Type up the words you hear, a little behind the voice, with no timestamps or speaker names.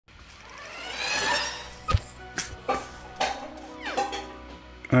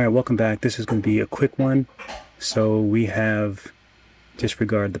All right, welcome back. This is going to be a quick one. So we have,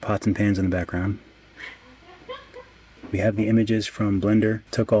 disregard the pots and pans in the background. We have the images from Blender.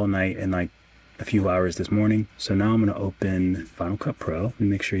 Took all night and like a few hours this morning. So now I'm going to open Final Cut Pro and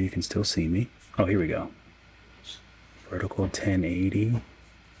make sure you can still see me. Oh, here we go. Vertical 1080.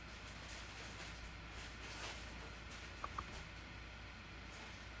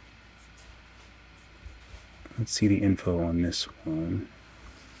 Let's see the info on this one.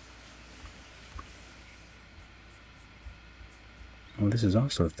 Oh, this is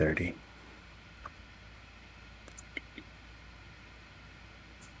also 30.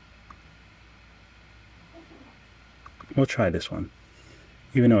 We'll try this one,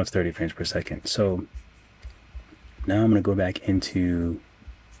 even though it's 30 frames per second. So now I'm going to go back into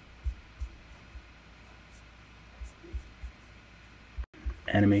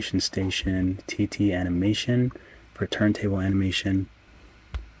Animation Station, TT Animation for turntable animation.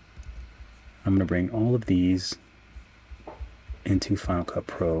 I'm going to bring all of these into Final Cut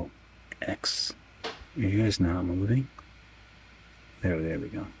Pro X. Are you guys not moving? There we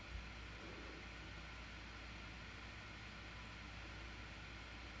go.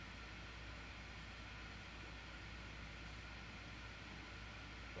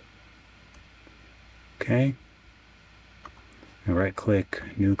 Okay. Now right click,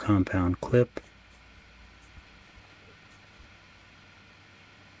 new compound clip.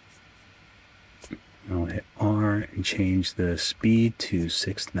 I'll hit R and change the speed to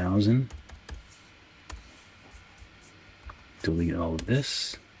 6,000. Delete all of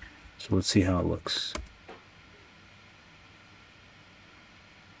this. So let's see how it looks.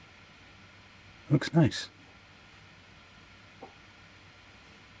 Looks nice.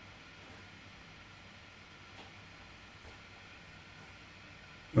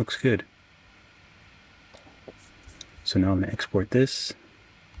 Looks good. So now I'm going to export this.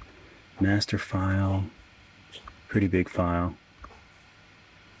 Master file. Pretty big file.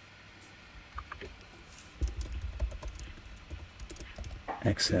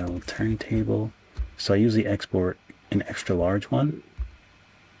 XL turntable. So I usually export an extra large one.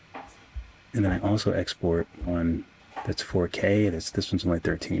 And then I also export one that's 4K. This one's only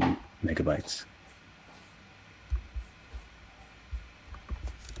 13 megabytes.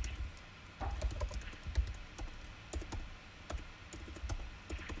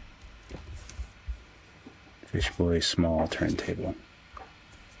 Fishboy small turntable.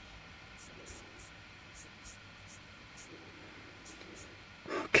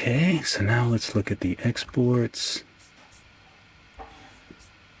 Okay, so now let's look at the exports.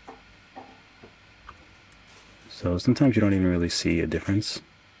 So sometimes you don't even really see a difference.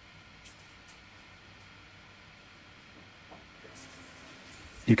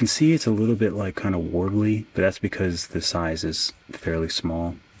 You can see it's a little bit like kind of warbly, but that's because the size is fairly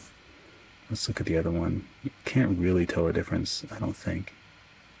small. Let's look at the other one. You can't really tell a difference, I don't think.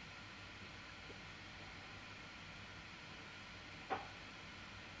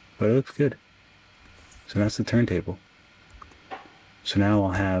 But it looks good. So that's the turntable. So now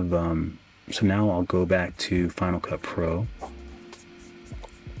I'll have, so now I'll go back to Final Cut Pro.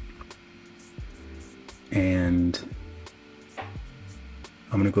 And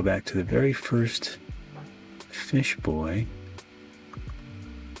I'm going to go back to the very first Fishboy.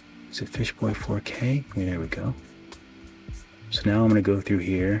 Is it Fishboy 4K? Yeah, there we go. So now I'm going to go through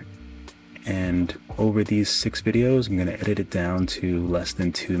here, and over these 6 videos, I'm going to edit it down to less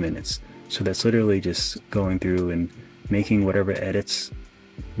than 2 minutes. So that's literally just going through and making whatever edits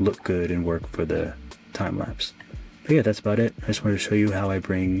look good and work for the time lapse. But yeah, that's about it. I just wanted to show you how I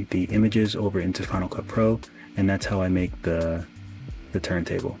bring the images over into Final Cut Pro, and that's how I make the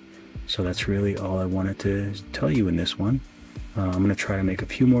turntable. So that's really all I wanted to tell you in this one. I'm going to try to make a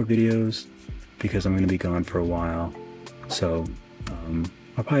few more videos because I'm going to be gone for a while. So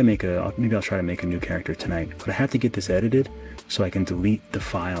I'll probably maybe I'll try to make a new character tonight. But I have to get this edited so I can delete the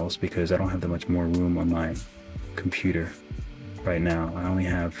files because I don't have that much more room on my computer right now. I only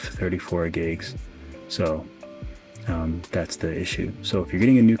have 34 gigs. So that's the issue. So if you're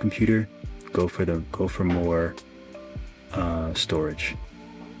getting a new computer, go for more storage.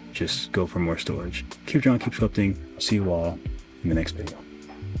 Just go for more storage. Keep drawing, keep sculpting. I'll see you all in the next video.